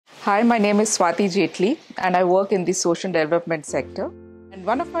Hi, my name is Swathi Jetly and I work in the social development sector. And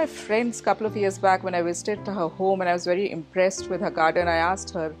one of my friends, a couple of years back, when I visited her home and I was very impressed with her garden, I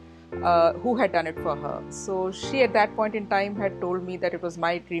asked her who had done it for her. So she at that point in time had told me that it was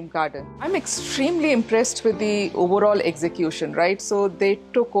my dream garden. I'm extremely impressed with the overall execution, right? So they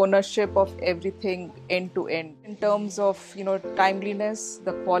took ownership of everything end to end in terms of, timeliness,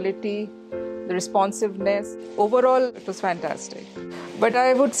 the quality, the responsiveness. Overall, it was fantastic. But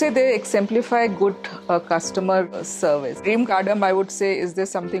I would say they exemplify good customer service. Dream Garden, I would say, is there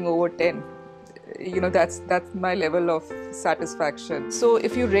something over 10? That's my level of satisfaction. So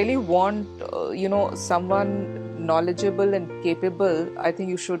if you really want, someone knowledgeable and capable, I think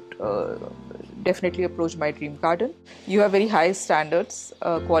you should definitely approach My Dream Garden. You have very high standards,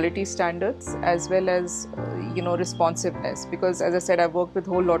 quality standards, as well as responsiveness, because as I said, I've worked with a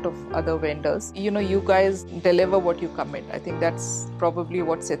whole lot of other vendors. You guys deliver what you commit. I think that's probably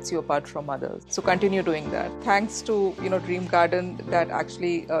what sets you apart from others. So continue doing that. Thanks to Dream Garden, that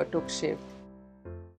actually took shape.